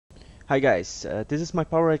Hi guys, this is my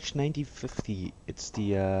PowerEdge 9050. It's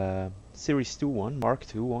the Series 2 one, Mark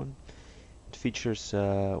II one. It features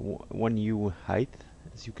one U height,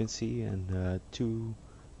 as you can see, and two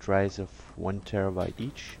drives of 1 terabyte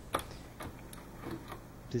each.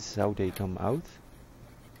 This is how they come out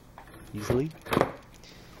easily.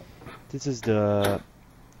 This is the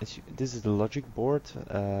logic board,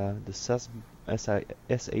 the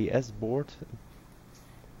SAS board.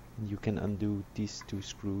 You can undo these two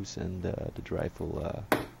screws, and the drive will,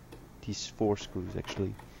 these 4 screws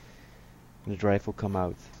actually, and the drive will come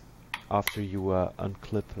out after you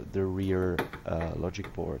unclip the rear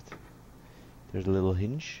logic board. There's a little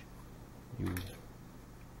hinge, you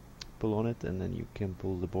pull on it and then you can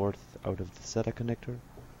pull the board out of the SATA connector,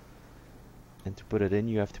 and to put it in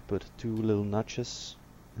you have to put 2 little notches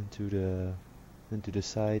into the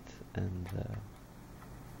side and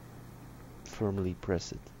firmly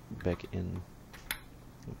press it back in,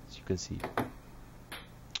 as you can see,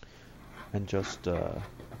 and just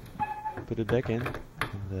put it back in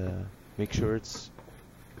and make sure it's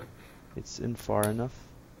in far enough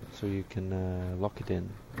so you can lock it in,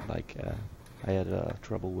 like I had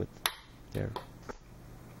trouble with there.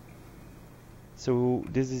 So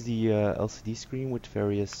this is the LCD screen with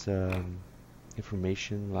various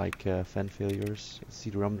information like fan failures,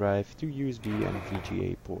 CD-ROM drive, 2 USB and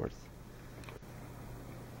VGA port.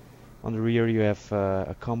 On the rear you have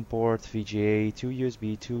a COM port, VGA, 2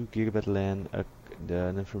 USB, 2 Gigabit LAN,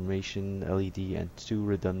 an information LED, and 2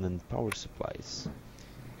 redundant power supplies.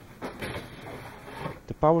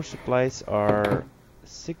 The power supplies are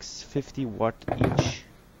 650 watt each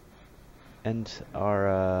and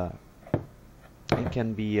are and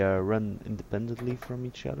can be run independently from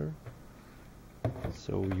each other.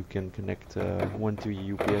 So you can connect one to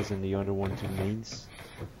UPS and the other one to mains.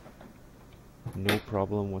 No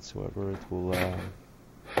problem whatsoever. It will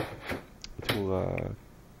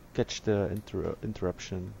catch the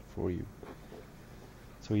interruption for you.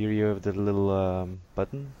 So here you have the little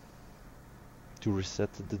button to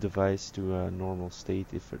reset the device to a normal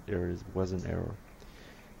state if there was an error.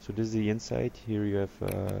 So this is the inside. Here you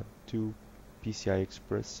have 2 PCI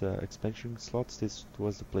Express expansion slots. This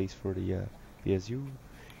was the place for the PSU.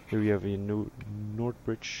 Here you have a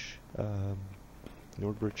Nordbridge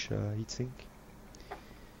heatsink.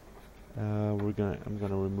 I'm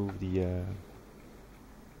gonna remove the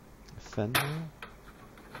fan now.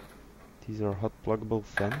 These are hot pluggable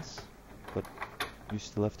fans, but you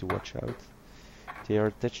still have to watch out. They are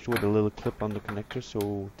attached with a little clip on the connector,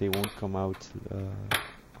 so they won't come out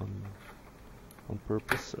on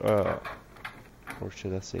purpose, or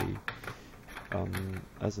should I say,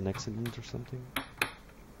 as an accident or something.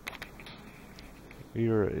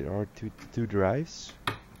 Here are two drives.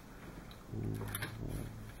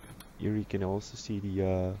 Here you can also see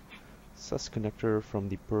the SAS connector from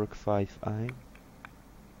the Perc 5i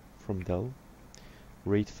from Dell.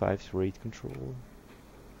 RAID 5's RAID control.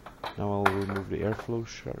 Now I'll remove the airflow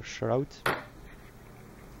shroud.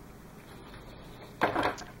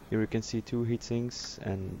 Here you can see 2 heatsinks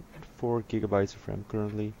and 4 gigabytes of RAM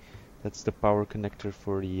currently. That's the power connector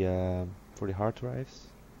for the hard drives.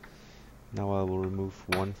 Now I will remove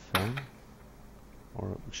 1 fan,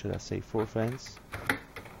 or should I say 4 fans,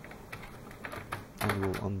 and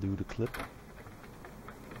we'll undo the clip.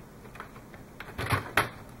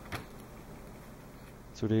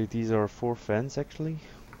 So these are 4 fans actually.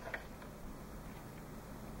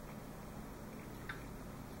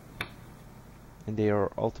 And they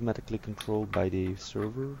are automatically controlled by the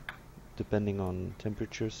server depending on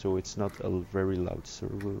temperature, so it's not a very loud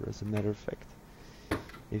server as a matter of fact.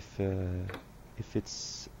 If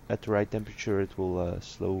it's at the right temperature, it will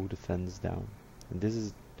slow the fans down. And this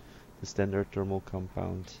is the standard thermal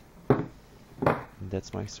compound. And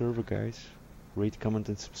that's my server, guys. Rate, comment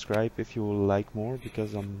and subscribe if you will like more,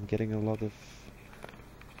 because I'm getting a lot of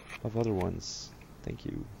other ones. Thank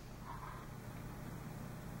you.